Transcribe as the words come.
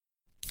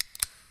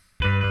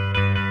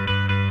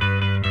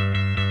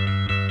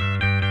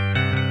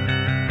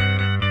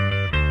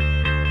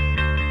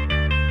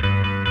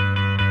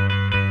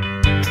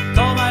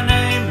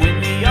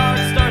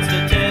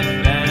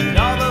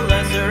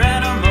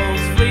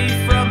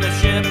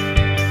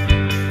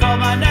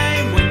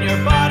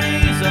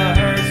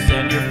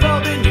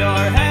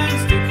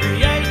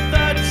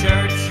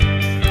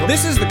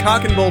This is the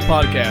Cock and Bull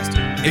Podcast,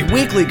 a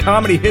weekly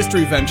comedy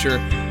history venture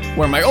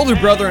where my older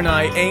brother and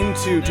I aim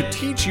to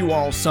teach you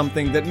all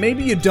something that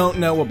maybe you don't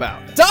know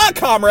about.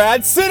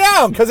 Comrade, sit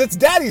down, because it's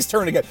Daddy's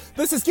turn again.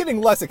 This is getting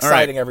less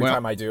exciting every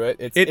time I do it.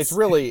 It's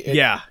really...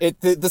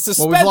 The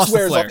suspense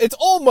wears off.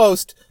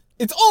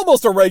 It's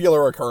almost a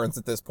regular occurrence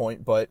at this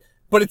point, but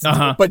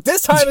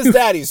this time is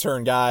Daddy's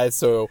turn, guys,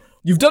 so...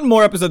 You've done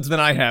more episodes than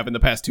I have in the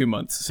past 2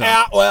 months. So.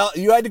 Yeah, well,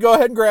 you had to go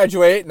ahead and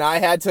graduate, and I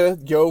had to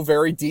go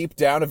very deep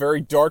down a very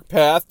dark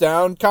path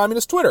down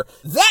communist Twitter.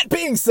 That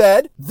being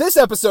said, this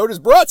episode is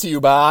brought to you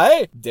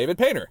by David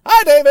Painter.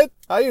 Hi, David.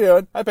 How you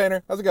doing? Hi,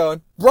 Painter. How's it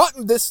going? Brought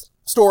this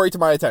story to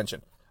my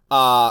attention.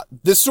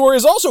 This story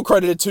is also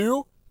credited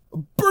to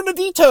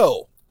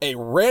Bernardito, a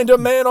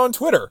random man on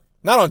Twitter.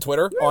 Not on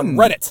Twitter, on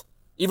Reddit.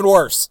 Even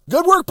worse.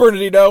 Good work,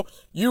 Bernardito.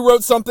 You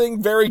wrote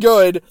something very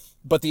good,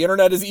 but the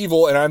internet is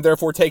evil, and I'm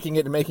therefore taking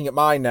it and making it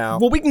mine now.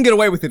 Well, we can get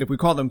away with it if we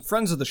call them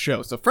friends of the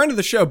show. So, friend of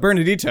the show,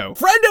 Bernardito.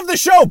 Friend of the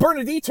show,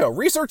 Bernardito.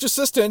 Research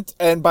assistant,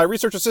 and by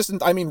research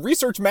assistant, I mean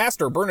research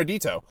master,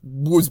 Bernardito,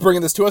 was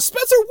bringing this to us.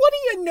 Spencer, what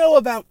do you know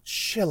about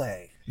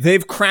Chile?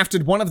 They've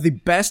crafted one of the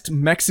best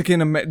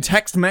Mexican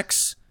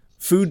Tex-Mex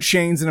food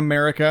chains in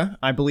America.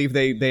 I believe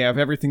they have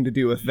everything to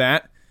do with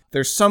that.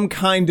 There's some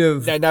kind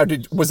of... Now,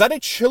 was that a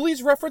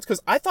Chili's reference?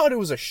 Because I thought it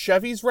was a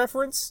Chevy's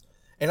reference.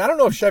 And I don't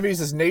know if Chevy's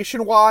is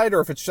nationwide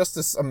or if it's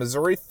just a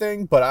Missouri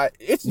thing, but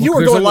you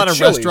were going with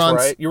Chili's,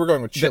 right? You were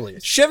going with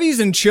Chili's. Chevy's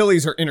and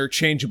Chili's are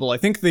interchangeable. I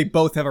think they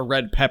both have a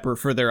red pepper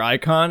for their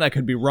icon. I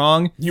could be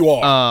wrong. You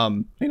are.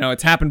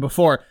 It's happened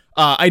before.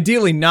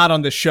 Ideally not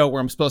on this show where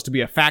I'm supposed to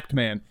be a fact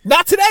man.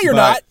 Not today, you're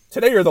not.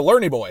 Today you're the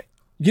learny boy.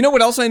 You know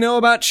what else I know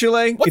about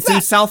Chile? What's it's that?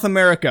 In South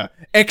America.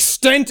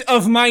 Extent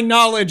of my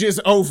knowledge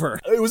is over.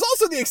 It was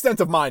also the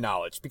extent of my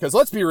knowledge, because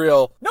let's be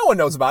real, no one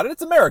knows about it.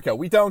 It's America.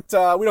 We don't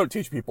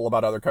teach people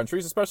about other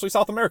countries, especially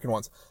South American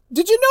ones.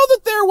 Did you know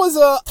that there was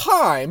a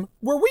time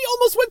where we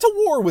almost went to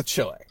war with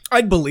Chile?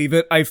 I'd believe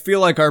it. I feel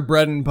like our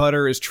bread and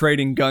butter is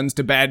trading guns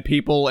to bad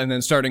people and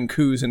then starting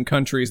coups in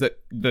countries that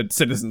the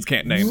citizens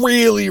can't name.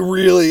 Really,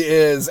 really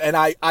is. And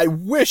I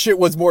wish it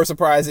was more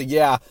surprising.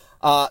 Yeah.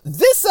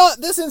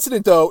 This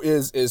incident though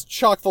is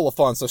chock full of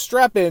fun. So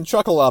strap in,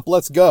 chuckle up,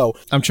 let's go.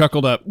 I'm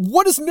chuckled up.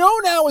 What is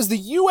known now as the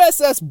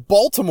USS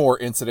Baltimore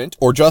incident,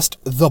 or just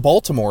the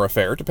Baltimore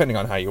affair, depending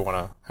on how you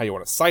wanna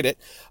cite it,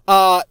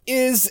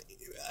 is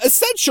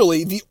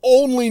essentially the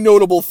only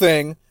notable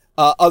thing,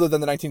 other than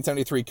the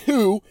 1973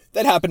 coup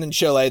that happened in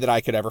Chile that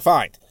I could ever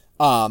find.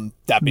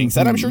 That being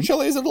said, I'm sure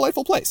Chile is a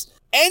delightful place.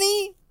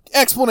 Any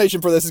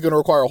explanation for this is going to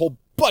require a whole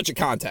bunch of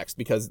context,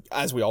 because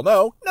as we all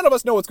know, none of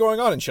us know what's going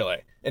on in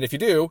Chile. And if you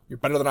do, you're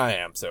better than I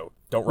am, so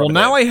don't rub it in.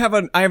 Well, now I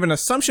have an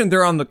assumption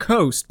they're on the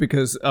coast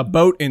because a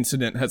boat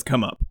incident has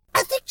come up.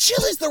 I think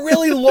Chile's the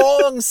really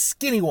long,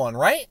 skinny one,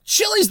 right?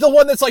 Chile's the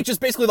one that's like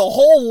just basically the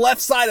whole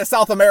left side of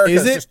South America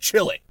is just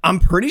Chile. I'm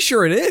pretty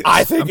sure it is.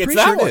 I think it's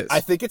that one. I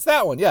think it's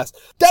that one, yes.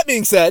 That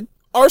being said,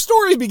 our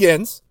story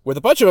begins with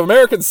a bunch of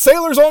American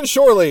sailors on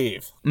shore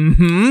leave.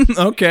 Mm-hmm.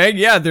 Okay,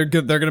 yeah, they're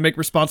good. They're going to make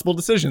responsible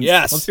decisions.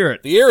 Yes. Let's hear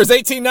it. The year is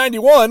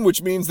 1891,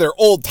 which means they're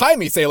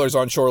old-timey sailors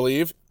on shore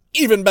leave.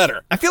 Even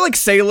better. I feel like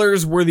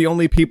sailors were the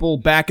only people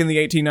back in the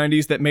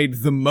 1890s that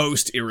made the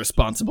most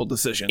irresponsible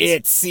decisions.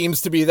 It seems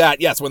to be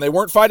that, yes. When they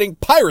weren't fighting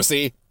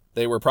piracy,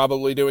 they were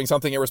probably doing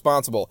something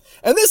irresponsible.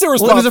 And this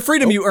irresponsible... Well, it was a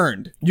freedom you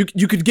earned. You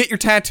could get your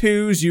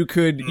tattoos, you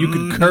could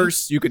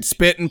curse, you could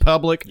spit in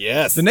public.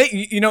 Yes.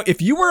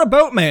 If you were a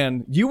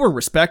boatman, you were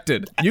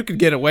respected. You could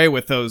get away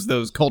with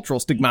those cultural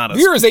stigmata. The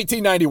year is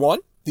 1891.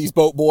 These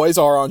boat boys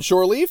are on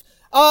shore leave.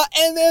 And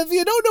if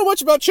you don't know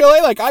much about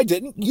Chile, like I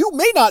didn't, you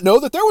may not know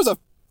that there was a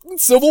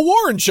civil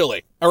war in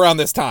Chile around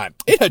this time.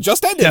 It had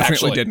just ended,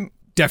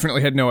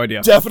 Definitely had no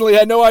idea. Definitely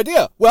had no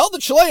idea. Well, the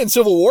Chilean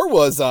Civil War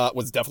was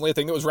definitely a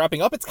thing that was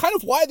wrapping up. It's kind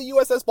of why the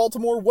USS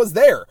Baltimore was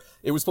there.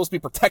 It was supposed to be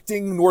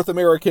protecting North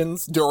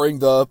Americans during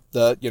the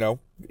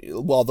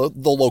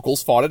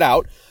locals fought it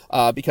out,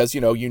 because,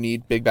 you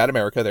need Big Bad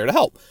America there to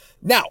help.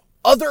 Now,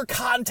 other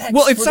context.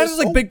 Well, it sounded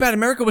like Big Bad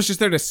America was just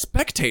there to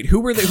spectate.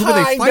 Who were they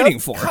fighting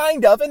for?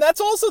 Kind of, and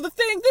that's also the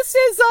thing. This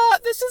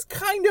is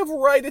kind of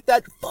right at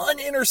that fun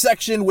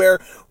intersection where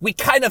we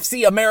kind of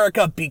see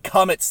America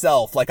become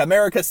itself. Like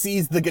America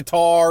sees the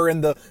guitar in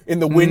the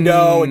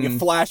window, and you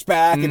flash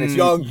back, and it's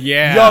young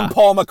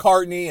Paul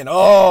McCartney, and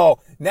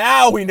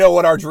now we know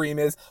what our dream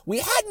is. We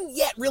hadn't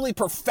yet really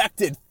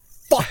perfected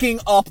fucking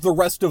up the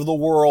rest of the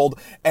world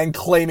and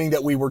claiming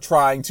that we were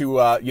trying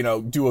to,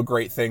 do a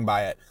great thing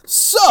by it.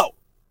 So,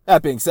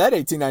 that being said,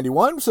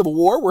 1891, Civil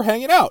War, we're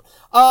hanging out.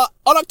 On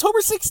October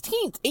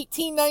 16th,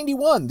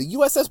 1891, the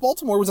USS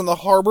Baltimore was in the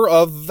harbor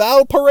of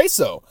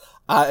Valparaiso.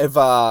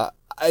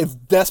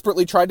 I've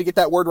desperately tried to get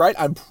that word right.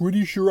 I'm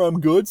pretty sure I'm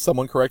good.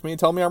 Someone correct me and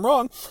tell me I'm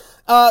wrong.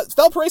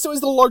 Valparaiso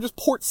is the largest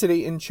port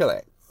city in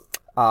Chile.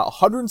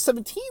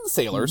 117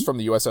 sailors from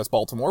the USS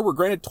Baltimore were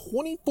granted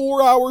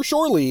 24-hour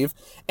shore leave,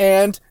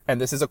 and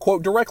this is a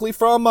quote directly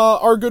from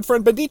our good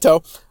friend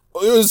Bendito,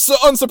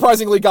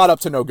 unsurprisingly got up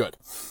to no good.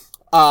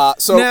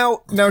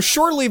 Now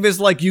shore leave is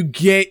like you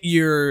get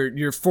your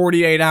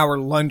 48-hour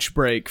lunch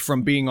break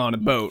from being on a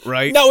boat,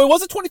 right? No, it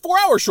was a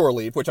 24-hour shore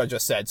leave, which I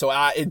just said. So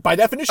by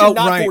definition,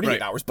 not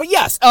 48 hours. But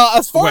yes,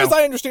 as far as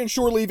I understand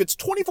shore leave, it's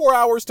 24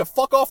 hours to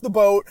fuck off the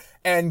boat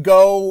and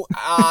go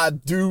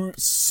do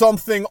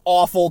something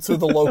awful to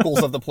the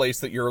locals of the place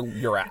that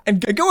you're at.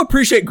 And go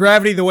appreciate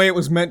gravity the way it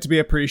was meant to be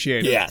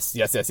appreciated. Yes.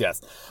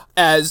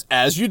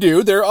 As you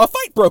do, a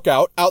fight broke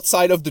out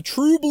outside of the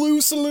True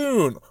Blue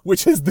Saloon,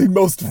 which is the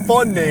most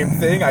fun named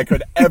thing I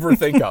could ever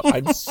think of.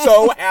 I'm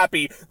so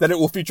happy that it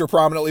will feature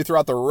prominently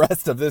throughout the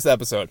rest of this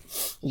episode.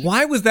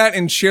 Why was that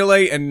in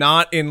Chile and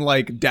not in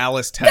like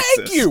Dallas, Texas?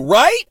 Thank you,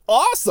 right?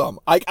 Awesome.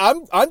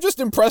 I'm just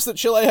impressed that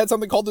Chile had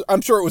something called,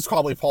 I'm sure it was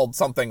probably called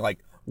something like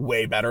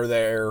way better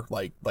there,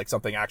 like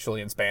something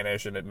actually in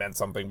Spanish and it meant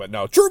something, but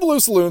no, True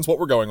Blue Saloon's what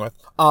we're going with.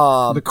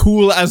 The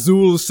Cool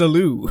Azul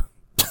Saloon.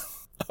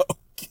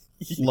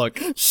 Look,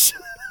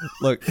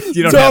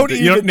 you don't have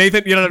to.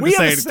 Nathan, you don't have to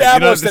say anything. We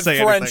established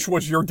that French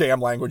was your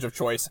damn language of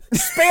choice.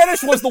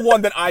 Spanish was the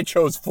one that I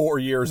chose 4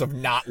 years of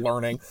not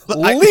learning.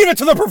 Leave it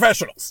to the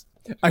professionals.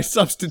 I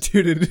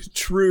substituted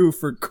true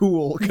for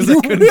cool because I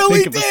couldn't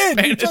think of a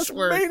Spanish you just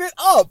word. Made it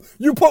up.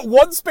 You put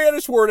one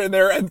Spanish word in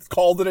there and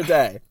called it a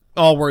day.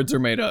 All words are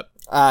made up.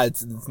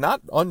 It's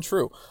not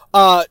untrue.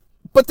 But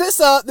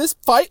this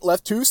fight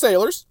left 2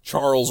 sailors,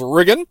 Charles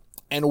Riggin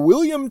and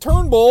William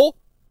Turnbull,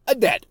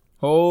 dead.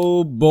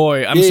 Oh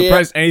boy, I'm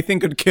surprised anything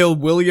could kill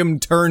William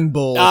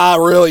Turnbull.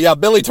 Really? Yeah,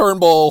 Billy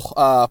Turnbull,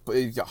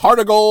 heart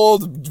of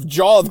gold,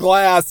 jaw of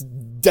glass,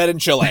 dead in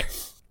Chile.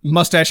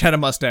 Mustache had a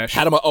mustache.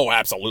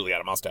 Absolutely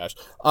had a mustache.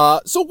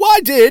 So why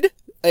did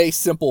a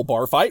simple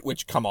bar fight,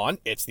 which, come on,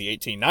 it's the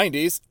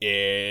 1890s.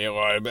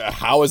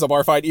 How is a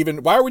bar fight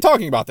even, why are we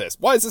talking about this?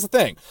 Why is this a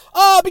thing?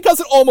 Because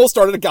it almost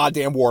started a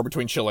goddamn war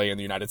between Chile and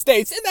the United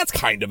States, and that's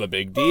kind of a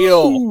big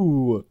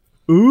deal.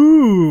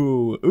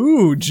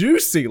 Ooh,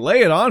 juicy. Lay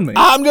it on me.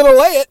 I'm gonna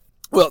lay it.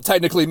 Well,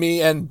 technically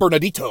me and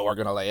Bernardito are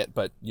gonna lay it,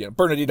 but,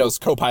 Bernardito's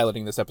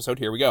co-piloting this episode.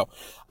 Here we go.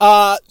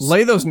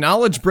 Lay those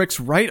knowledge bricks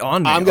right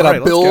on me. I'm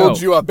gonna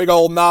build you a big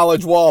old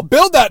knowledge wall.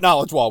 Build that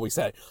knowledge wall, we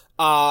say.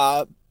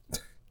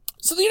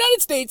 So the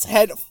United States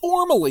had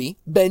formally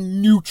been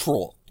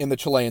neutral in the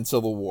Chilean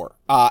Civil War.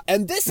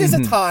 And this is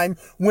a time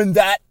when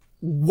that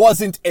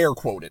wasn't air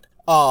quoted.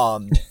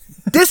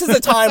 This is a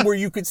time where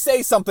you could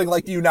say something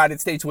like the United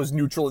States was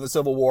neutral in the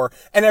Civil War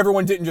and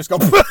everyone didn't just go,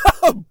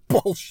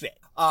 bullshit.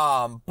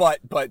 But,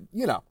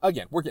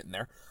 again, we're getting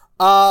there.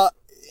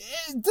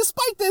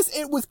 Despite this,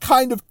 it was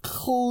kind of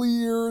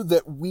clear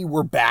that we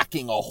were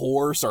backing a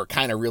horse or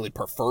kind of really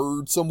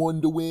preferred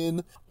someone to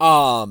win.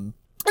 And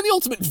the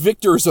ultimate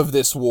victors of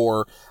this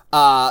war,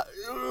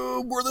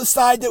 were the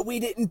side that we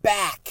didn't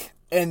back.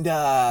 And,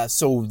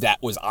 so that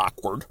was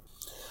awkward.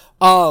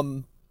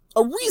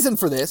 A reason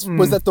for this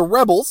was that the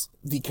rebels,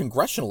 the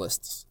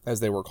Congressionalists, as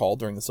they were called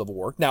during the Civil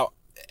War. Now,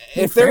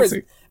 if there is...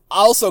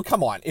 Also,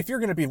 come on, if you're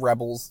going to be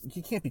rebels,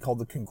 you can't be called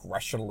the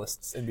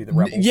Congressionalists and be the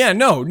rebels. Yeah,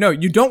 no,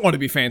 you don't want to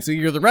be fancy.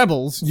 You're the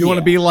rebels. You want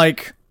to be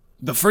like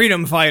the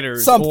freedom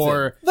fighters. Something.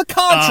 Or... the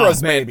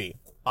Contras, maybe.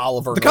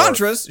 Oliver the North,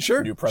 Contras,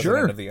 sure. New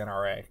president of the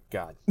NRA.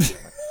 God damn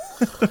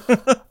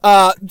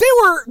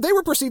it. They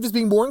were perceived as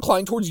being more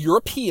inclined towards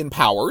European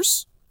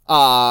powers,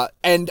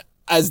 and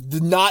as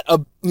not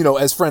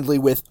as friendly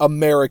with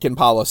American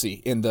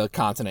policy in the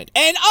continent.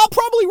 And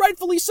probably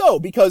rightfully so,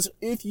 because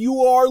if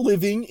you are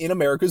living in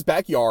America's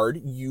backyard,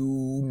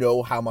 you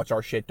know how much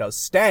our shit does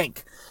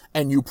stank,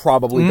 and you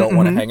probably don't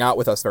want to hang out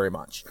with us very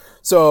much.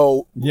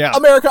 So, yeah.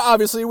 America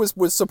obviously was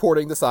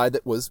supporting the side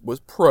that was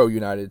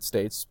pro-United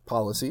States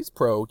policies,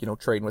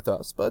 trade with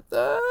us, but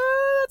that's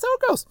how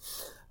it goes.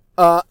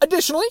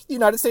 Additionally, the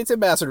United States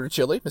ambassador to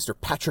Chile, Mr.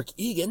 Patrick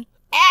Egan,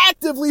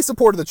 actively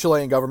supported the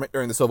Chilean government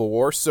during the Civil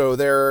War, so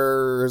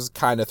there's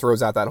kind of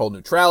throws out that whole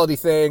neutrality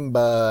thing,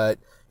 but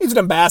he's an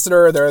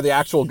ambassador, they're the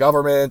actual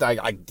government,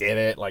 I get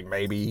it, like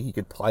maybe he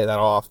could play that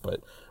off,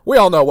 but we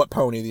all know what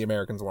pony the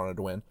Americans wanted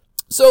to win.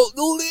 So,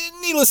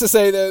 needless to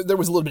say, there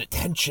was a little bit of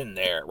tension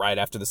there right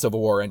after the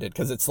Civil War ended,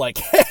 because it's like,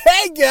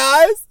 hey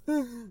guys,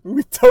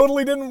 we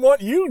totally didn't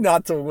want you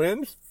not to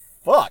win.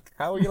 Fuck,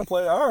 how are we gonna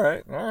play? All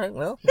right,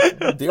 well,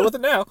 deal with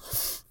it now.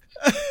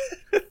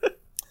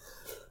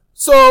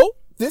 So,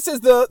 that's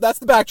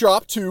the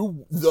backdrop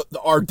to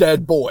our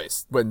dead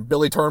boys, when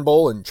Billy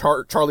Turnbull and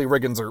Charlie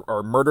Riggins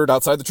are murdered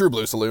outside the True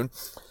Blue Saloon.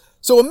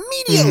 So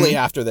immediately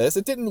after this,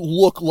 it didn't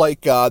look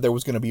like there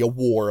was going to be a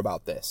war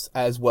about this.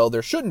 As well,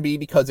 there shouldn't be,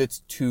 because it's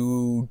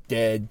 2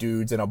 dead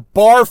dudes in a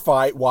bar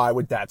fight. Why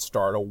would that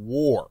start a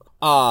war?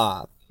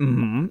 The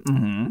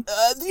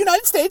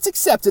United States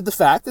accepted the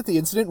fact that the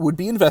incident would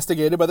be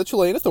investigated by the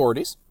Chilean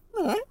authorities.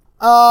 All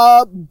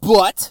right.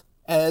 But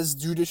as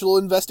judicial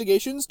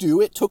investigations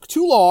do, it took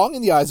too long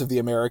in the eyes of the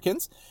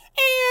Americans,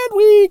 and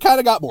we kind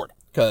of got bored,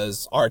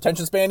 because our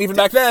attention span even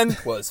back then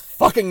was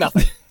fucking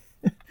nothing.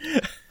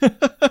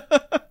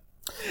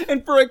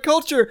 And for a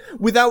culture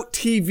without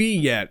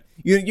TV yet,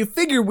 you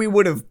figure we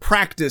would have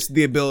practiced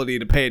the ability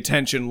to pay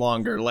attention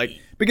longer, like,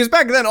 because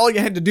back then all you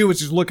had to do was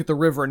just look at the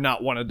river and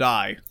not want to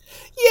die.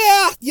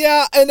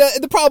 Yeah, and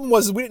the problem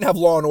was we didn't have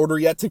Law and Order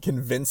yet to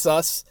convince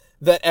us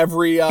that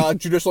every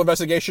judicial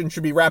investigation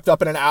should be wrapped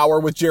up in an hour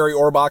with Jerry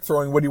Orbach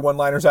throwing witty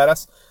one-liners at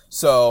us.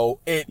 So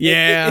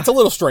it's a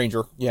little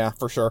stranger, yeah,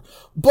 for sure.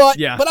 But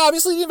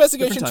obviously the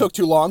investigation took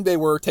too long. They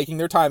were taking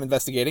their time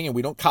investigating, and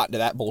we don't cotton to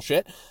that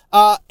bullshit.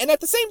 And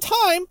at the same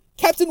time,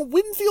 Captain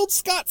Winfield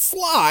Scott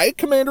Sly,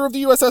 commander of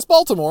the USS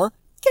Baltimore,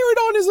 carried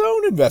on his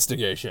own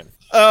investigation.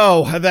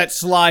 Oh, that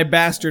Sly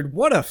bastard.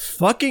 What a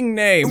fucking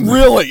name.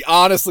 Really,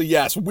 honestly,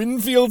 yes.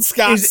 Winfield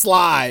Scott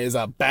Sly is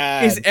a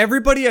bad... Is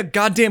everybody a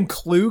goddamn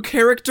Clue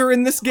character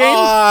in this game?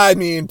 I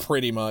mean,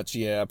 pretty much,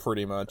 yeah,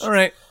 pretty much. All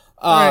right.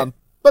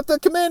 But the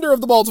commander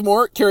of the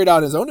Baltimore carried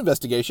on his own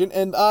investigation,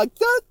 and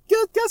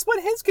guess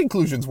what his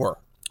conclusions were?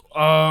 They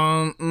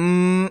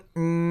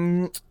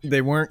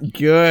weren't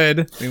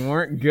good. They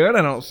weren't good,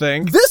 I don't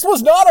think. This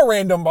was not a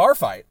random bar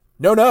fight.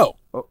 No.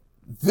 Oh.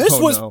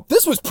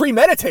 This was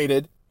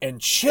premeditated,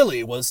 and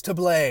Chile was to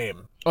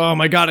blame. Oh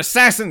my god,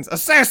 assassins!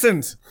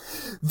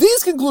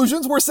 These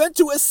conclusions were sent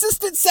to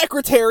Assistant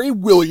Secretary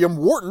William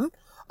Wharton,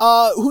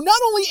 who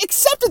not only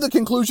accepted the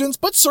conclusions,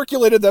 but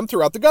circulated them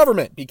throughout the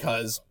government,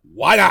 because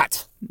why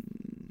not?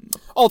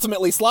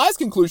 Ultimately, Sly's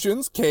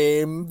conclusions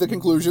came the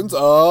conclusions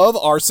of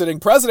our sitting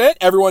president.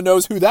 Everyone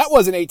knows who that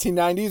was in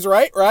 1890s,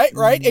 right?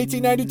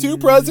 1892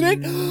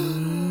 president,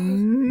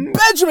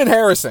 Benjamin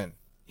Harrison.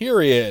 Here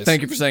he is.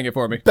 Thank you for saying it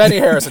for me. Benny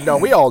Harrison. No,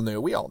 we all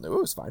knew. It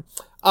was fine.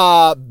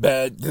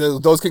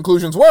 Those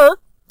conclusions were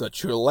the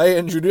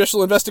Chilean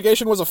judicial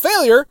investigation was a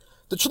failure.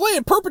 The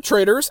Chilean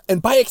perpetrators,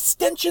 and by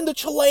extension the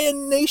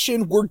Chilean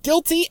nation, were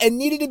guilty and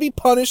needed to be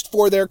punished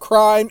for their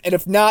crime, and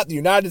if not, the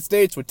United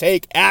States would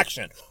take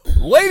action.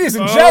 Ladies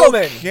and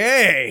gentlemen,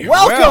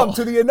 welcome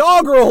to the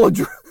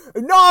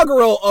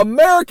inaugural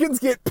Americans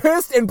Get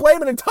Pissed and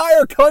Blame an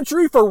Entire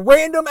Country for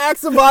Random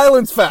Acts of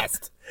Violence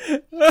Fest.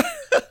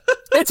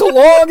 It's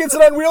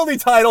an unwieldy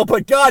title,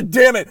 but god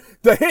damn it,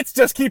 the hits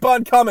just keep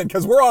on coming,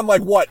 because we're on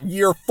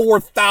year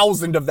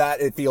 4,000 of that,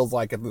 it feels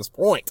like at this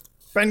point.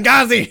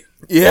 Benghazi!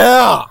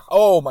 Yeah!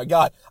 Oh my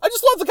god. I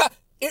just love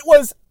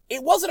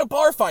it wasn't a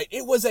bar fight,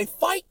 it was a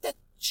fight that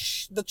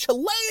the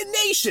Chilean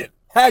nation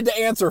had to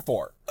answer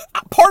for.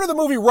 Part of the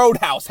movie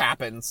Roadhouse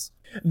happens.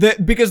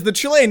 Because the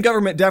Chilean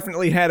government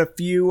definitely had a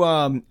few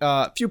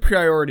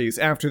priorities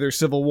after their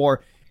civil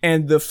war.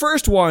 And the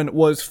first one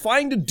was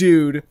find a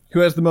dude who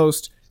has the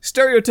most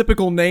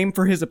stereotypical name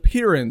for his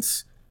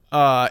appearance,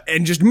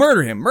 and just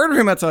murder him. Murder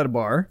him outside a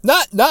bar.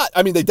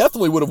 I mean, they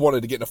definitely would have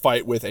wanted to get in a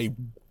fight with a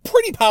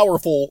pretty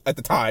powerful, at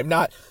the time,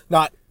 not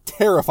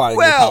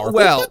terrifyingly powerful,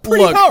 but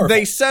pretty powerful.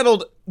 They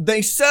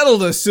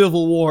settled a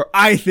civil war.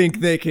 I think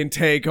they can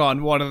take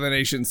on one of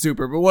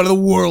the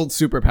world's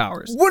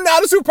superpowers. We're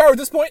not a superpower at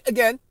this point.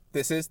 Again,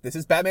 this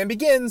is Batman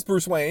Begins,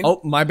 Bruce Wayne.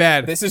 Oh, my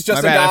bad. This is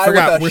just a guy with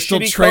a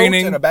shitty coat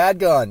and a bad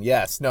gun.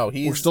 Yes, no,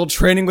 we're still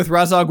training with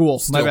Ra's al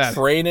Ghul. My bad.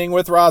 Still training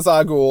with Ra's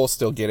al Ghul,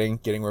 still getting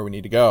where we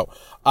need to go.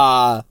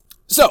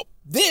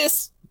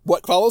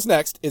 What follows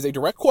next is a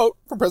direct quote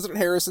from President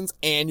Harrison's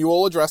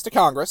annual address to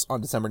Congress on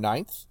December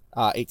 9th,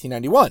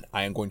 1891.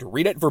 I am going to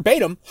read it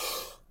verbatim.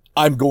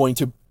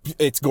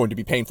 It's going to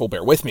be painful,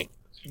 bear with me.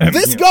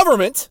 This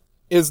government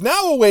is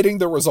now awaiting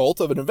the result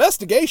of an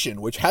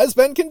investigation which has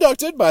been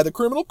conducted by the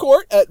criminal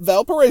court at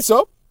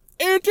Valparaiso.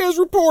 It is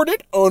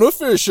reported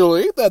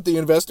unofficially that the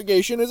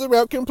investigation is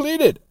about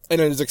completed, and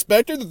it is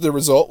expected that the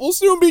result will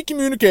soon be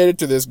communicated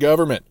to this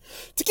government,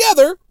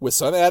 together with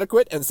some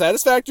adequate and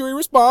satisfactory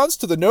response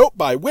to the note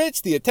by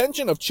which the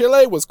attention of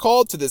Chile was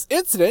called to this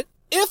incident.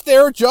 If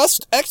their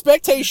just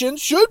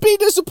expectations should be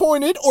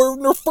disappointed or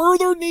no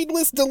further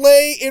needless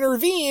delay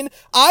intervene,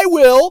 I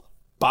will,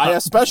 by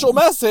a special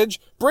message,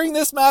 bring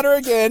this matter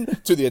again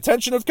to the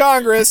attention of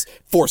Congress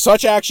for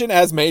such action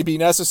as may be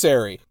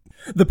necessary.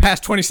 The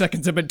past 20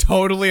 seconds have been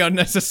totally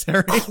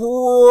unnecessary.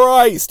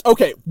 Christ.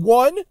 Okay,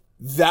 one,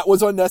 that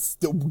was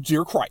unnecessary.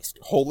 Dear Christ.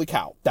 Holy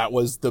cow. That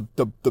was the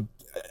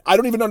I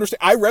don't even understand.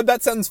 I read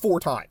that sentence 4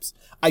 times.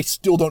 I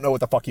still don't know what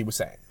the fuck he was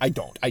saying. I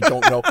don't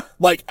know.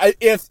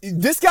 If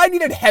this guy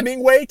needed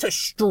Hemingway to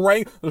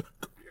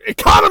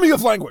economy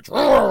of language,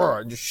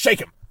 just shake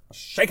him.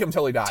 Shake him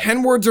till he dies.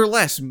 10 words or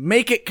less.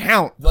 Make it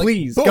count,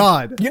 please. Boom.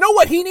 God. You know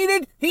what he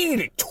needed? He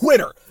needed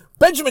Twitter.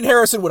 Benjamin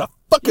Harrison would have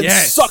fucking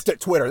sucked at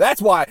Twitter.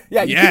 That's why.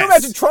 Yeah, can you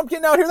imagine Trump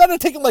getting out here? That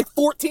would have taken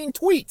 14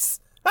 tweets.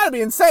 That'd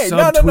be insane.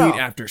 Subtweet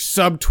after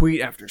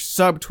subtweet after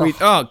subtweet.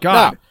 Oh,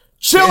 God. No.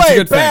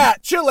 Chile, bad.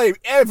 Thing. Chile,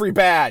 every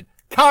bad.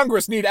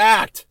 Congress need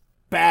act.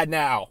 Bad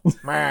now.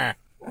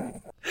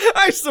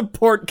 I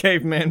support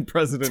caveman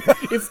president.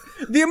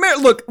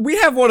 Look, we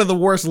have one of the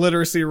worst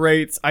literacy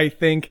rates, I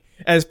think,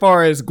 as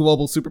far as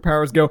global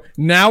superpowers go.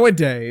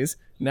 Nowadays,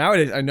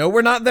 I know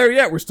we're not there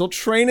yet. We're still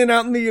training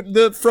out in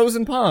the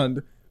frozen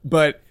pond.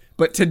 But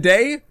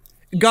today,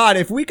 God,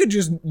 if we could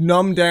just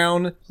numb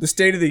down the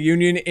State of the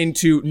Union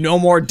into no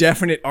more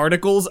definite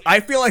articles, I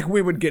feel like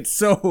we would get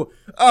oh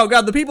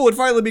God, the people would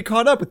finally be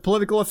caught up with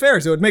political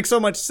affairs. It would make so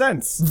much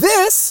sense.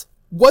 This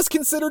was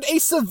considered a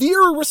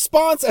severe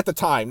response at the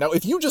time. Now,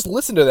 if you just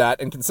listened to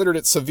that and considered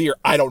it severe,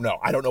 I don't know.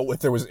 I don't know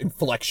if there was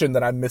inflection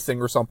that I'm missing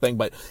or something,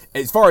 but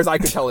as far as I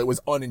could tell, it was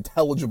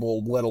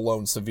unintelligible, let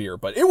alone severe.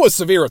 But it was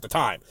severe at the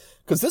time,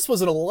 because this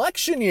was an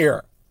election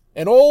year.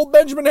 And old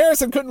Benjamin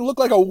Harrison couldn't look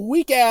like a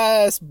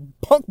weak-ass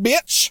punk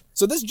bitch.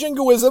 So this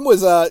jingoism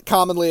was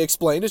commonly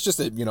explained as just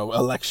a,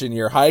 election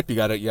year hype. You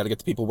gotta get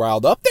the people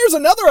riled up. There's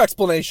another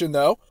explanation,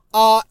 though,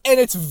 and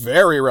it's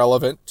very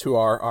relevant to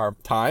our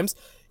times.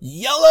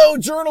 Yellow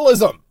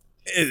journalism.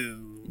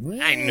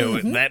 I know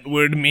what that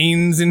word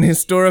means in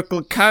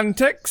historical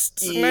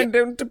context. Yep. I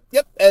don't.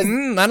 Yep. I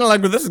don't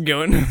like where this is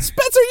going.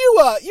 Spencer,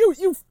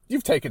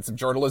 you've taken some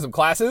journalism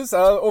classes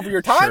over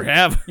your time. Sure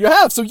have. You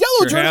have. So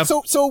yellow Sure journalism.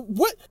 have. So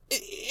what?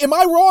 Am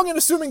I wrong in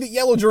assuming that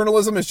yellow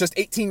journalism is just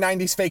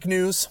 1890s fake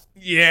news?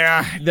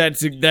 Yeah,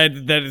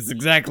 that is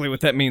exactly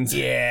what that means.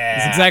 Yeah.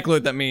 That's exactly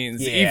what that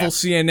means. Yeah. Evil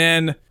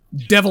CNN,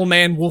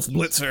 Devilman, Wolf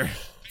Blitzer.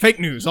 Fake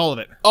news, all of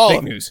it.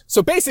 Fake news.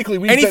 So basically,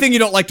 Anything you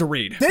don't like to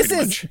read. This is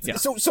much. Yeah.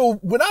 so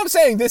when I'm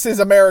saying this is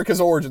America's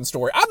origin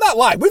story, I'm not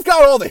lying. We've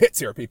got all the hits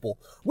here, people.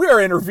 We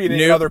are intervening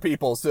in other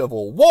people's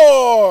civil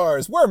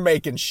wars. We're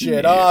making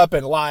shit up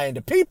and lying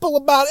to people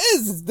about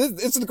it.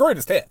 It's the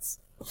greatest hits.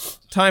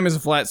 Time is a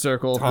flat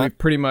circle. We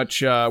pretty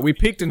much we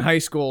peaked in high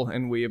school,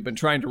 and we have been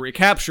trying to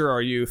recapture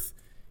our youth.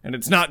 And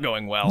it's not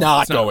going well.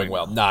 Not going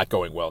well. Not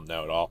going well.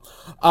 No, at all.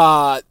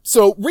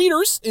 So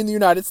readers in the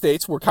United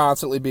States were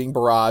constantly being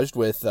barraged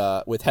with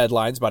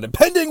headlines about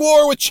impending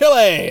war with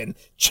Chile and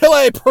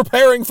Chile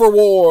preparing for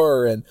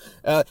war. And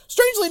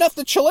strangely enough,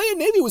 the Chilean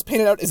Navy was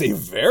painted out as a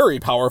very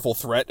powerful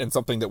threat and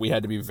something that we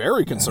had to be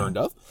very concerned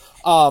of.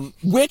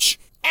 Which,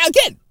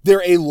 again,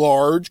 they're a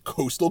large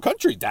coastal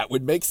country. That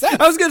would make sense.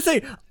 I was going to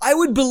say, I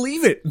would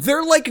believe it.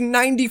 They're like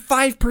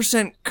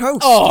 95%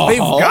 coast. They've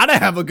got to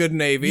have a good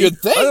navy. You'd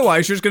think.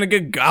 Otherwise, you're just going to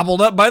get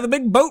gobbled up by the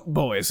big boat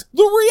boys.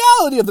 The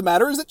reality of the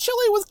matter is that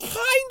Chile was kind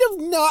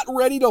of not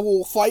ready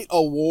to fight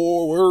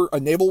a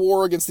naval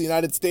war against the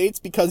United States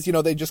because,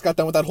 they just got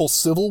done with that whole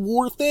Civil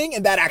War thing,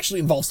 and that actually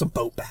involves some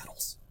boat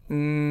battles.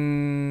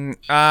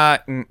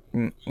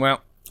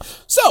 Well...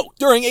 So,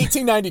 during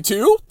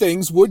 1892,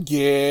 things would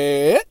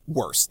get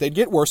worse. They'd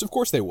get worse, of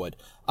course they would.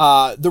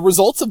 The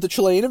results of the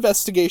Chilean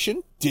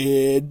investigation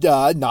did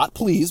not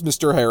please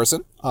Mr.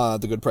 Harrison,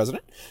 the good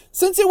president,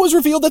 since it was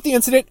revealed that the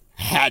incident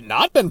had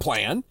not been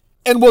planned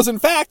and was in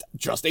fact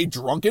just a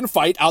drunken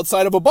fight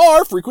outside of a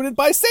bar frequented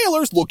by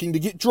sailors looking to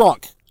get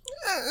drunk.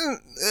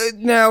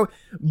 Now,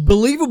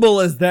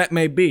 believable as that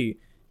may be,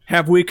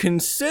 have we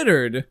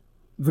considered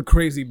the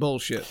crazy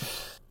bullshit?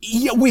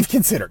 Yeah, we've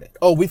considered it.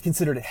 Oh, we've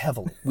considered it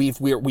heavily. We're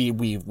about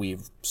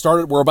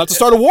to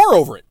start a war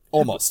over it,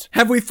 almost.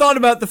 Have we thought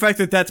about the fact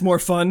that that's more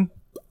fun?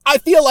 I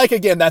feel like,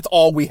 again, that's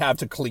all we have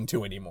to cling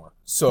to anymore.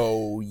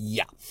 So,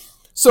 yeah.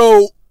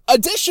 So,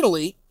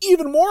 additionally,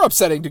 even more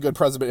upsetting to good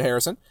President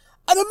Harrison,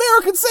 an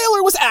American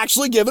sailor was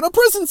actually given a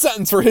prison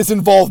sentence for his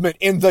involvement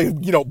in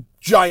the,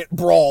 giant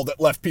brawl that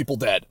left people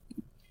dead.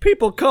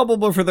 People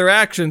culpable for their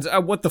actions.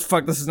 What the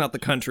fuck? This is not the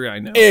country I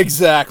know.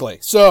 Exactly.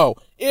 So,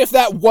 if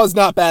that was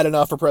not bad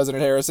enough for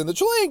President Harrison, the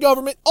Chilean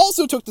government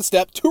also took the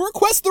step to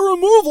request the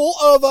removal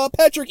of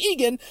Patrick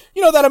Egan,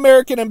 that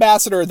American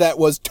ambassador that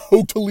was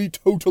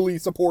totally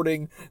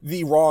supporting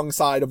the wrong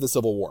side of the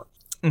Civil War.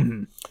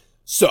 Mm-hmm.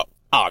 So,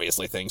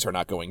 obviously things are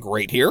not going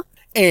great here.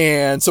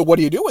 And so what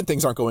do you do when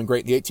things aren't going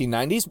great in the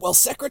 1890s? Well,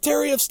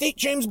 Secretary of State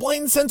James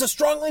Blaine sends a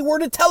strongly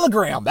worded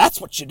telegram.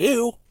 That's what you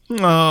do.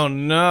 Oh,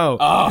 no.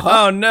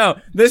 Oh, no.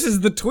 This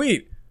is the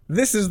tweet.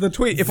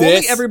 If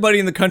only everybody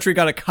in the country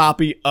got a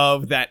copy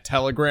of that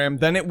telegram,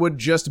 then it would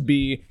just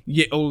be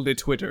ye olde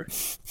Twitter.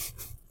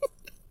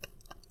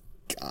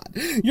 God,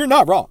 you're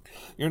not wrong.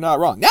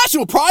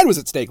 National pride was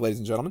at stake, ladies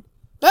and gentlemen.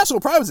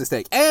 National pride was at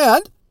stake.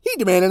 And he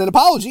demanded an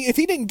apology. If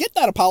he didn't get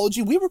that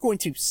apology, we were going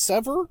to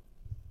sever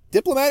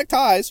diplomatic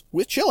ties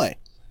with Chile.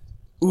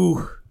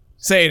 Ooh,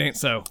 say it ain't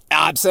so.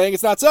 I'm saying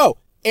it's not so.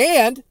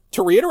 And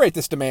to reiterate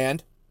this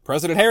demand,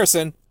 President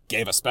Harrison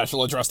gave a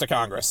special address to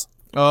Congress.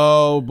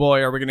 Oh boy,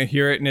 are we going to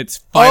hear it in its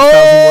 5,000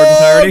 word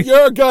entirety?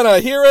 You're going to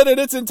hear it in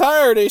its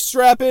entirety.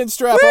 Strap in,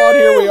 strap on,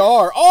 here we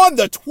are. On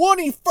the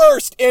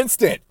 21st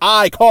instant,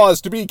 I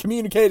caused to be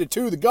communicated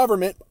to the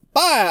government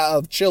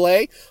of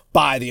Chile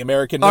by the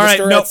American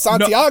minister at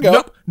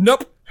Santiago.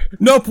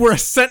 Nope, we're a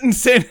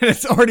sentence in and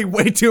it's already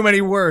way too many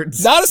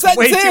words. Not a sentence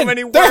way in. Too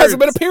many words. There hasn't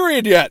been a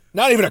period yet.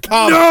 Not even a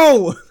comma.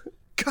 No!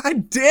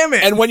 God damn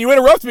it. And when you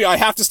interrupt me, I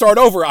have to start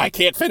over. I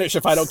can't finish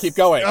if I don't keep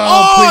going.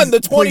 On the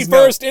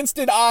 21st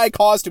instant, I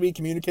caused to be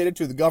communicated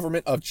to the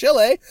government of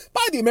Chile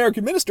by the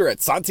American minister at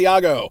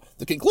Santiago.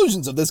 The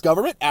conclusions of this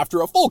government,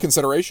 after a full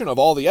consideration of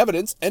all the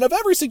evidence and of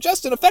every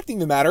suggestion affecting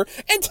the matter,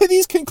 and to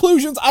these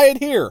conclusions I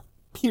adhere.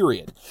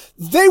 Period.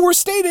 They were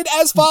stated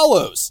as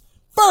follows.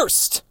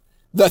 First,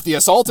 that the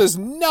assault is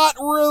not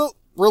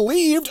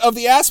relieved of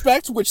the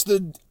aspect which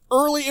the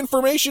early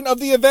information of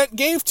the event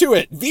gave to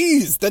it.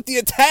 These, that the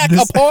attack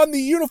upon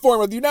the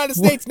uniform of the United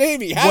States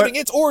Navy having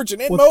its origin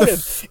and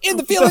motive in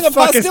the feeling of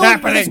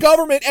hostility to this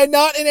government and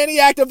not in any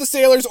act of the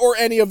sailors or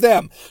any of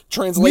them.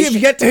 Translation. We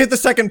have yet to hit the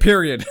second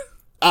period.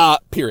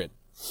 Period.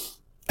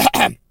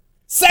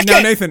 Second.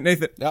 No, Nathan.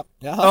 Yep.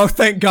 Oh,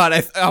 thank God.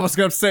 I was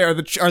going to say, are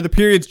the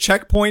periods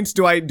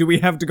checkpoints? Do we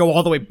have to go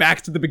all the way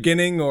back to the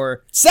beginning,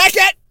 or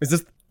second? Is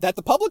this that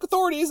the public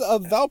authorities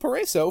of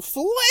Valparaiso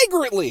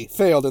flagrantly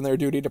failed in their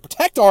duty to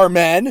protect our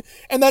men,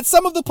 and that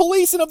some of the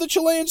police and of the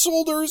Chilean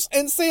soldiers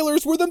and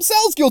sailors were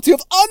themselves guilty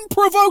of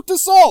unprovoked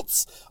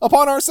assaults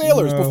upon our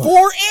sailors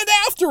before and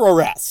after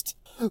arrest.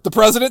 The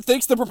president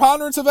thinks the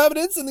preponderance of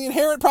evidence and the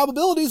inherent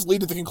probabilities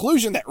lead to the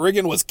conclusion that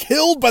Reagan was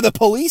killed by the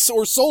police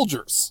or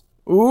soldiers.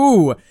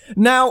 Ooh.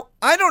 Now,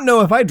 I don't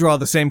know if I draw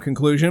the same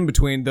conclusion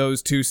between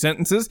those two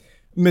sentences,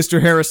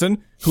 Mr.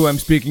 Harrison, who I'm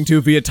speaking to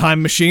via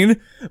time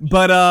machine,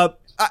 but,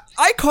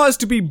 I cause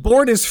to be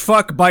bored as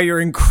fuck by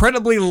your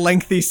incredibly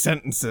lengthy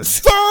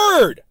sentences.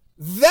 Third,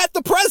 that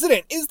the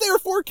president is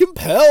therefore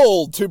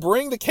compelled to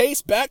bring the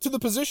case back to the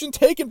position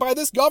taken by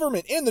this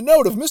government in the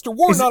note of Mr.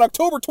 Warren on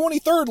October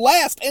 23rd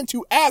last, and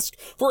to ask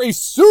for a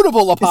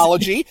suitable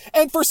apology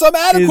and for some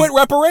adequate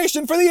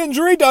reparation for the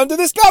injury done to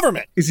this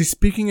government. Is he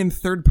speaking in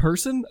third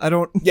person? I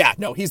don't... Yeah,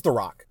 no, he's The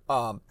Rock.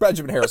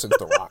 Benjamin Harrison's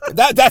The Rock.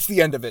 That's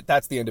the end of it.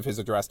 That's the end of his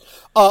address.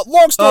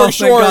 Long story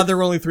short... Oh, thank God, there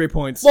were only 3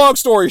 points. Long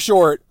story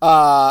short,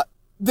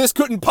 this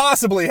couldn't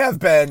possibly have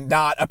been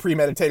not a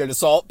premeditated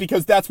assault,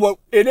 because that's what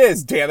it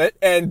is, damn it,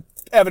 and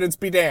evidence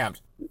be damned,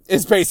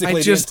 is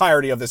basically the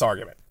entirety of this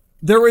argument.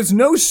 There is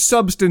no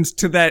substance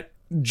to that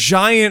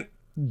giant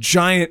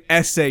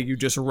essay you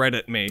just read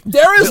at me.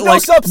 There is no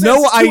substance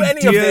to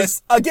any of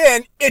this.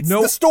 Again, it's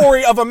the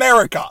story of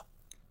America.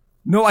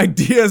 No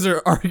ideas or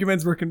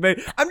arguments were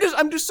conveyed.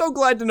 I'm just so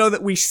glad to know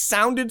that we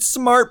sounded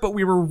smart, but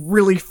we were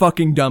really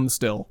fucking dumb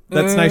still.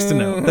 That's nice to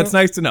know. That's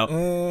nice to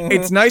know.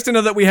 It's nice to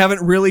know that we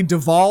haven't really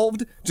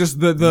devolved.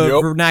 Just the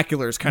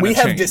vernaculars kind of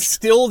changed. We have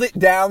distilled it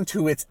down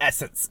to its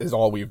essence, is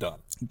all we've done.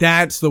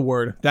 That's the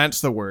word.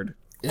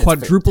 It's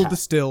quadruple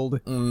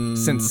distilled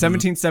since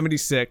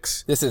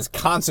 1776. This is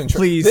concentrate.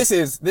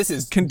 Please, this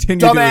is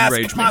continue dumbass to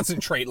enrage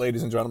concentrate,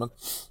 ladies and gentlemen.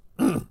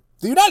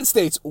 The United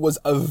States was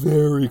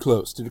very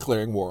close to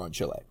declaring war on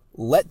Chile.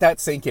 Let that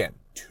sink in.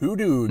 2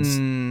 dudes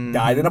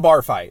died in a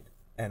bar fight,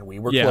 and we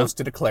were close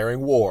to declaring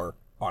war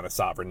on a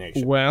sovereign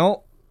nation.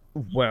 Well,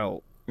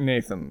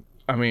 Nathan,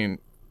 I mean,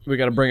 we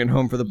gotta bring it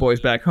home for the boys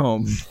back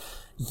home.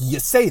 You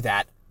say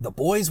that. The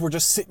boys were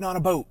just sitting on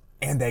a boat,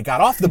 and they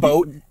got off the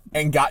boat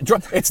and got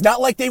drunk. It's not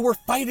like they were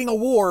fighting a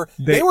war.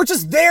 They were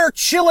just there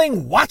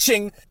chilling,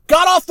 watching,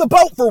 got off the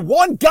boat for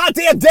 1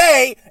 goddamn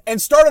day,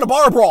 and started a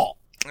bar brawl.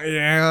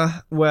 Yeah,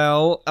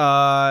 well,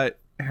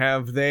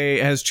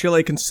 has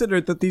Chile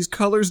considered that these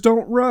colors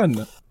don't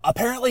run?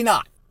 Apparently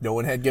not. No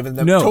one had given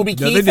them... Toby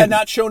Keith had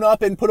not shown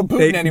up and put a boot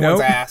in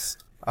anyone's ass.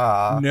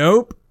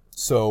 Nope.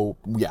 So,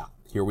 yeah,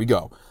 here we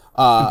go.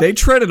 They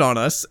treaded on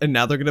us, and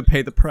now they're gonna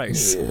pay the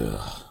price. The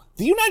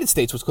United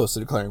States was close to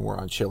declaring war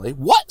on Chile.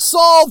 What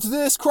solved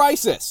this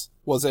crisis?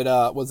 Was it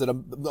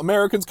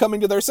Americans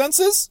coming to their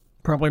senses?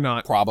 Probably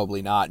not.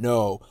 Probably not,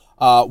 no.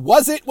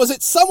 Was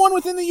it someone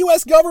within the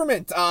U.S.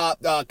 government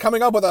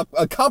coming up with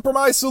a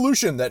compromise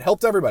solution that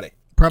helped everybody?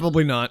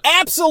 Probably not.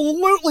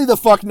 Absolutely the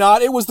fuck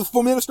not. It was the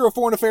Minister of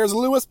Foreign Affairs,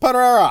 Luis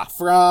Pereira,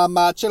 from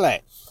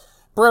Chile.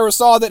 Pereira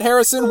saw that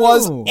Harrison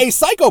was a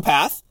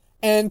psychopath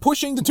and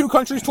pushing the 2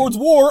 countries towards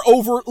war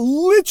over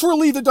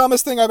literally the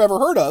dumbest thing I've ever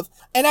heard of.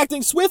 And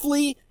acting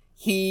swiftly,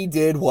 he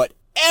did what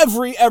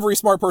every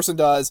smart person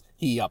does.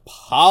 He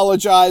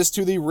apologized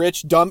to the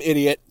rich, dumb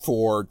idiot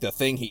for the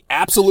thing he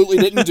absolutely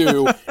didn't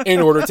do in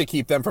order to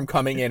keep them from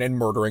coming in and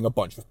murdering a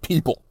bunch of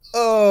people.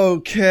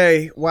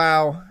 Okay.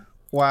 Wow.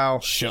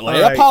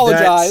 Chile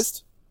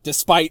apologized,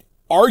 despite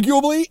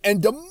arguably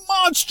and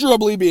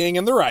demonstrably being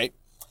in the right,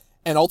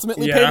 and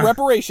ultimately paid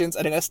reparations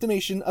at an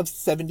estimation of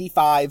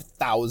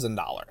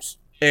 $75,000.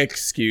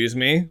 Excuse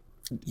me?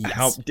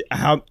 Yes.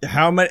 How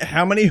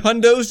many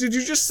hundos did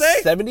you just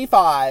say?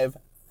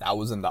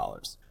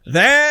 $75,000.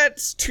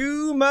 That's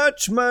too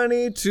much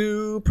money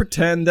to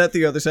pretend that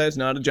the other side's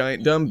not a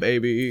giant dumb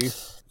baby.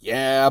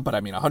 Yeah, but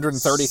I mean,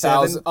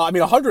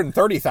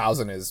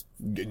 $130,000 is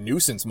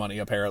nuisance money,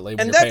 apparently. When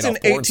and you're that's in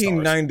paying off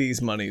porn 1890s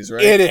stars. monies,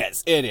 right? It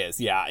is.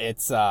 Yeah,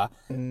 it's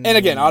and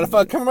again, out of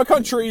from a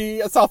country,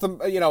 a South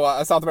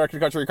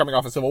American country coming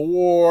off a civil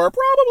war,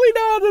 probably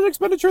not an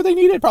expenditure they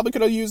needed. Probably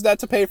could have used that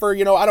to pay for,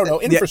 I don't know,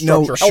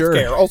 infrastructure,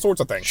 healthcare, all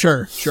sorts of things.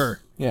 Sure.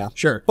 Yeah,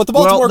 sure. But the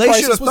Baltimore they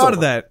crisis should have thought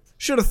of that.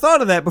 Should have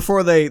thought of that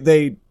before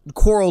they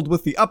quarreled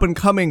with the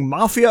up-and-coming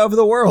mafia of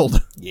the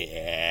world.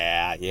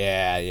 Yeah.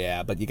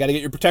 But you got to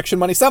get your protection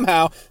money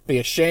somehow. Be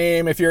a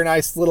shame if you're a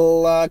nice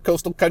little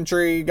coastal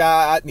country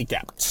got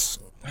kneecapped.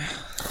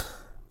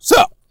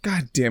 So,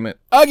 God damn it.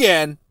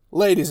 Again,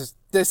 ladies,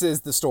 this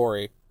is the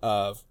story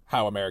of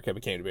how America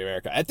became to be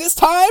America. At this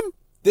time,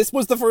 this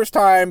was the first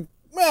time,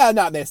 well,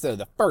 not necessarily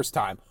the first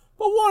time,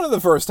 but one of the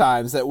first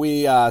times that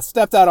we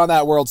stepped out on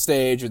that world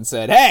stage and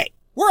said, hey,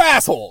 we're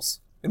assholes.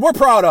 And we're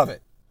proud of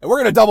it. And we're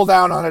going to double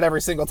down on it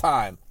every single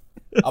time.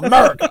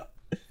 America.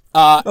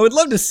 I would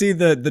love to see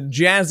the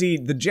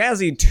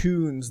jazzy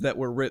tunes that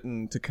were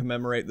written to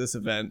commemorate this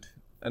event.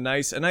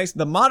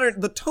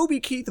 The Toby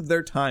Keith of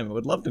their time. I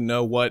would love to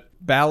know what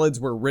ballads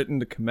were written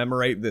to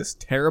commemorate this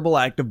terrible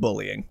act of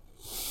bullying.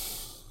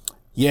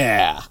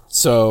 Yeah.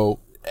 So,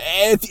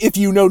 if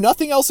you know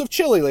nothing else of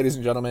Chile, ladies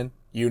and gentlemen,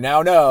 you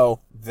now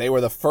know they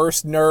were the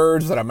first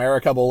nerds that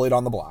America bullied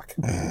on the block.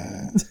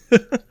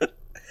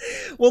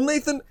 Well,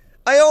 Nathan,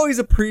 I always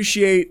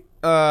appreciate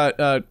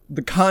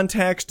the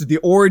context, the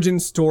origin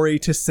story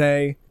to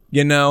say,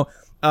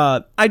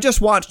 I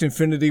just watched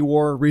Infinity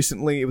War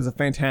recently. It was a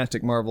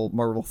fantastic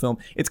Marvel film.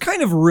 It's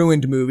kind of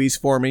ruined movies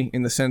for me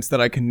in the sense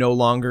that I can no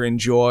longer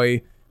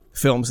enjoy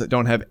films that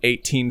don't have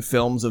 18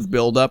 films of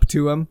build up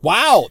to them.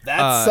 Wow,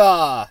 that's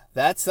a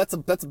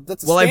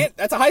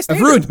high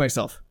standard.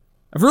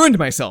 I've ruined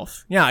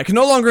myself. Yeah, I can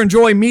no longer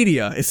enjoy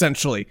media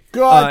essentially.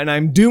 God. And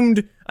I'm doomed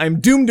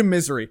to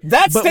misery.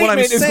 That statement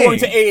is going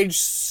to age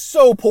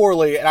so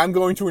poorly, and I'm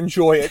going to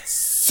enjoy it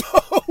so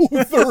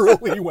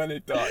thoroughly when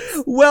it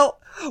does. Well,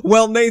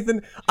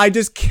 Nathan, I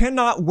just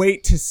cannot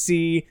wait to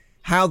see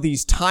how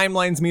these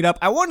timelines meet up.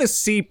 I want to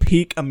see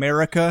peak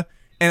America,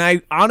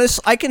 and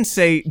I can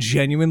say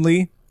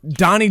genuinely,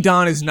 Donnie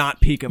Don is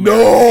not peak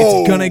America. No!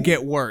 It's gonna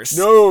get worse.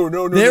 No.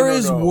 There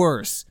is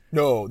worse.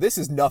 No, this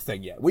is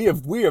nothing yet. We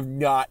have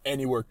not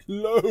anywhere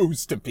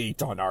close to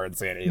peaked on our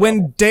insanity.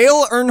 When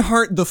Dale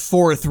Earnhardt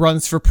IV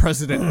runs for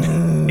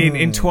president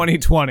in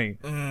 2020.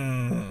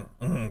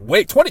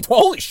 Wait, 2012?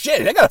 Holy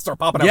shit, they gotta start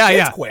popping up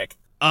kids quick.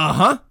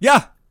 Uh-huh.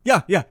 Yeah.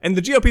 And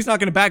the GOP's not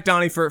going to back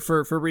Donnie for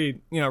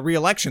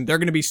re-election. They're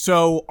going to be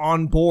so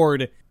on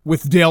board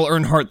with Dale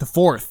Earnhardt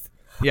IV.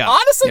 Yeah.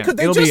 Honestly, could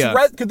they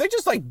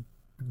just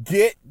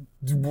get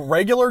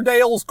regular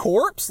Dale's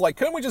corpse? Like,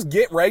 couldn't we just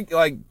get the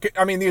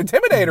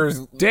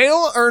Intimidators?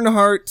 Dale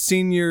Earnhardt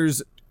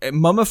Sr.'s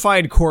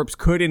mummified corpse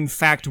could in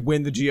fact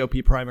win the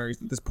GOP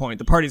primaries at this point.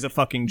 The party's a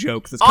fucking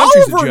joke. This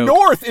country's a joke. Oliver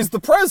North is the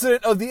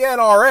president of the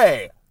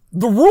NRA.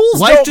 The rules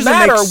don't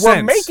matter.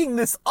 We're making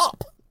this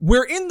up.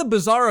 We're in the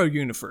Bizarro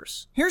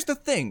universe. Here's the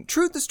thing.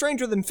 Truth is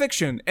stranger than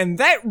fiction, and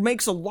that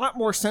makes a lot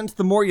more sense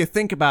the more you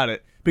think about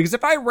it. Because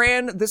if I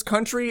ran this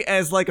country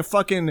as like a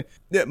fucking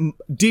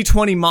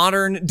D20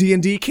 modern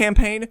D&D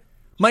campaign,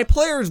 my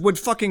players would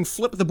fucking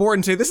flip the board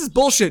and say, this is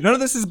bullshit. None of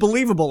this is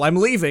believable. I'm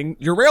leaving.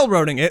 You're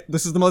railroading it.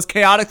 This is the most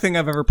chaotic thing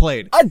I've ever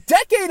played. A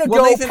decade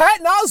ago,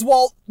 Patton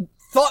Oswalt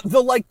thought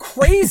the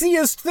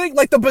craziest thing,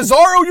 the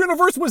Bizarro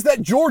universe was that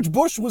George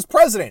Bush was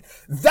president.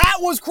 That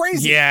was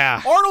crazy.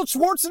 Yeah. Arnold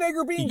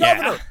Schwarzenegger being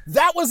governor.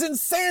 That was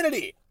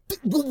insanity.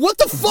 What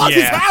the fuck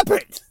has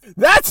happened?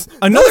 Those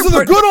are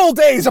the good old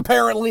days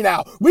apparently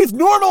now. We've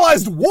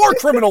normalized war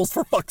criminals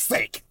for fuck's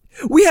sake.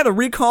 We had a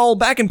recall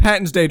back in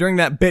Patton's day during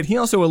that bit. He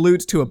also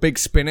alludes to a big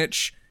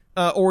spinach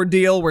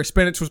ordeal where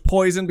spinach was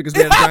poisoned because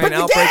we had a giant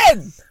outbreak.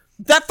 Again!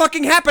 That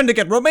fucking happened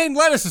again. Romaine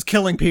lettuce is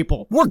killing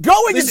people. We're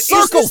going in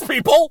circles,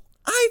 people.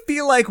 I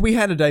feel like we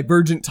had a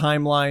divergent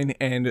timeline,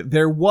 and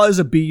there was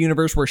a B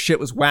universe where shit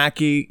was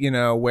wacky,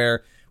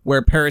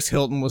 where Paris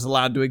Hilton was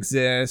allowed to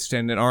exist,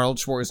 and then Arnold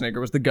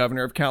Schwarzenegger was the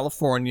governor of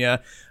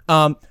California.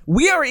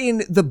 We are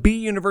in the B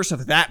universe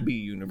of that B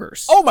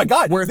universe. Oh my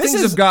god. Where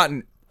things have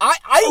gotten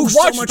I've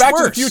watched Back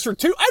to the Future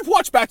 2. I've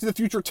watched Back to the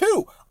Future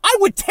 2. I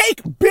would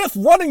take Biff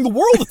running the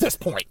world at this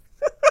point.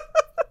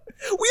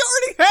 We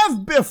already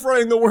have Biff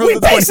running the world. We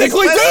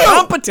basically do.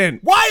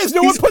 Competent. Why is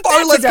no one put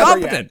that together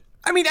yet?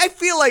 I mean, I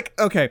feel like,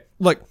 okay,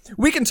 look,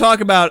 we can talk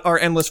about our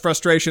endless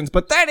frustrations,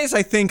 but that is,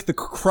 I think, the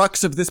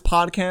crux of this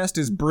podcast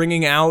is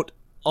bringing out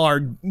our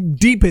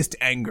deepest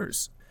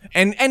angers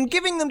and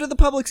giving them to the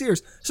public's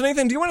ears. So,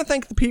 Nathan, do you want to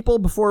thank the people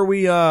before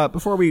we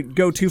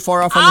go too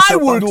far off on the soapbox?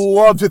 I would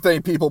love to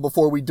thank people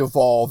before we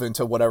devolve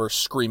into whatever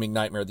screaming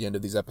nightmare the end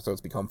of these episodes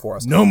become for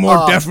us. No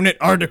more definite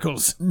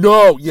articles.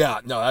 No,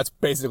 that's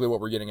basically what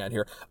we're getting at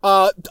here.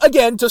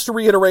 Again, just to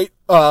reiterate,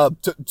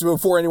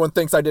 before anyone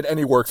thinks I did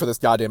any work for this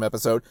goddamn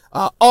episode,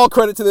 all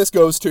credit to this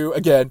goes to,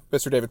 again,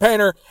 Mr. David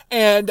Painter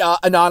and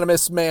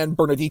anonymous man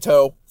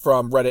Bernardito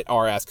from Reddit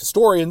r Ask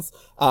Historians,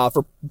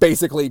 for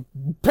basically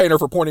Painter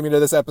for pointing me to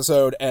this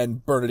episode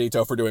and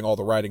Bernardito for doing all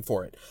the writing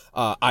for it.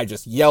 I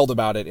just yelled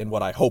about it in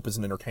what I hope is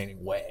an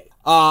entertaining way.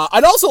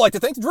 I'd also like to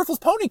thank the Driftless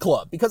Pony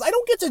Club, because I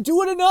don't get to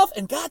do it enough,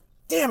 and god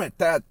damn it,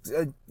 that,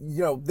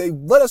 they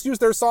let us use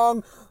their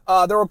song,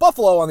 There Were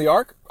Buffalo on the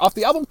Ark, off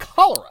the album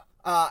Cholera.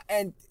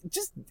 And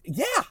just,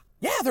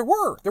 there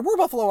were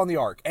Buffalo on the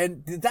Ark,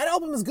 and that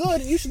album is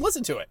good, and you should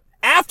listen to it.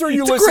 After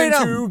you listen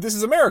to This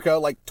Is America,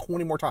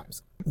 20 more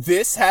times.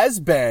 This has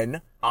been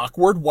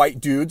Awkward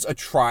White Dudes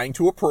trying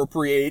to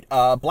appropriate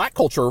black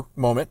culture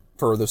moment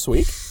for this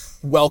week.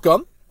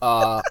 Welcome.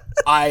 I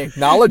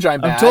acknowledge I'm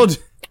bad.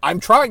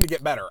 I'm trying to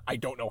get better. I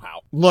don't know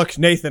how. Look,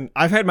 Nathan,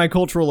 I've had my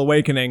cultural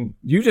awakening.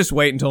 You just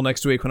wait until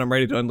next week when I'm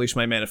ready to unleash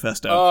my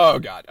manifesto. Oh,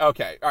 God.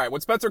 Okay. All right.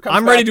 When Spencer comes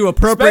back... I'm ready to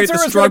appropriate the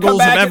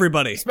struggles of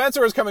everybody.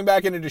 Spencer is coming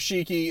back into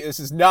Dashiki. This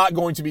is not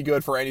going to be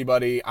good for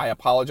anybody. I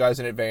apologize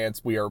in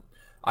advance. We are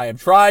I am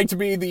trying to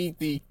be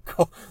the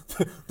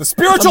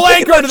spiritual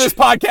anchor to this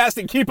podcast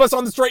and keep us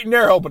on the straight and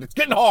narrow, but it's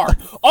getting hard.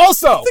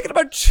 Also, thinking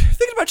about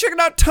checking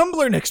out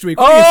Tumblr next week.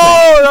 What do you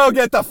think? No,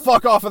 get the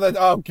fuck off of that.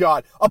 Oh,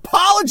 God.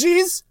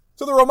 Apologies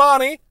to the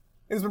Romani.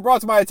 It has been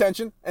brought to my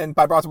attention, and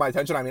by brought to my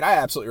attention, I mean I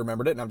absolutely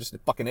remembered it, and I'm just a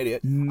fucking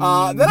idiot,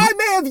 that I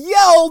may have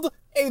yelled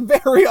a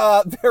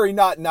very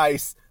not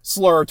nice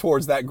slur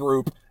towards that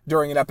group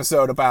during an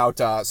episode about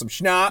some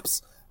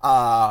schnapps.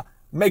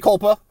 Mea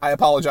culpa. I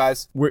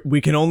apologize. We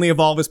can only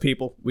evolve as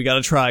people. We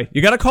gotta try.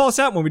 You gotta call us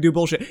out when we do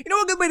bullshit. You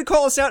know a good way to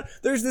call us out?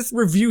 There's this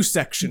review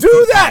section.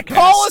 Do that!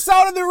 Call us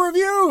out in the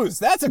reviews!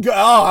 That's a good...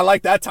 Oh, I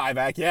like that tie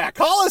back. Yeah,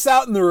 call us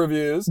out in the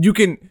reviews. You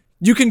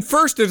can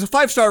first... There's a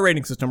 5-star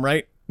rating system,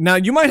 right? Now,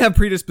 you might have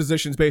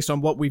predispositions based on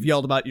what we've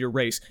yelled about your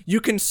race.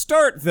 You can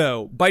start,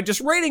 though, by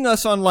just rating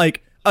us on,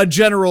 like, a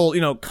general,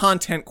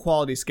 content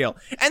quality scale.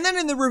 And then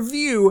in the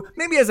review,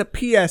 maybe as a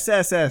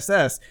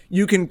PSSSS,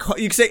 you can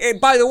say, hey,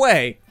 by the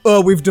way,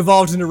 we've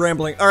devolved into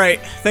rambling. All right,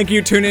 thank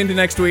you. Tune in to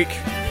next week.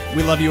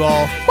 We love you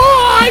all.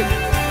 Bye!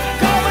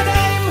 Call my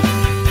name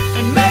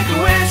and make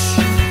a wish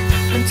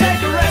and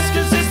take a rest,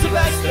 'cause it's the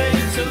best thing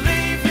to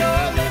leave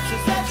your lips.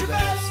 Is that your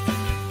best?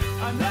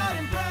 I'm not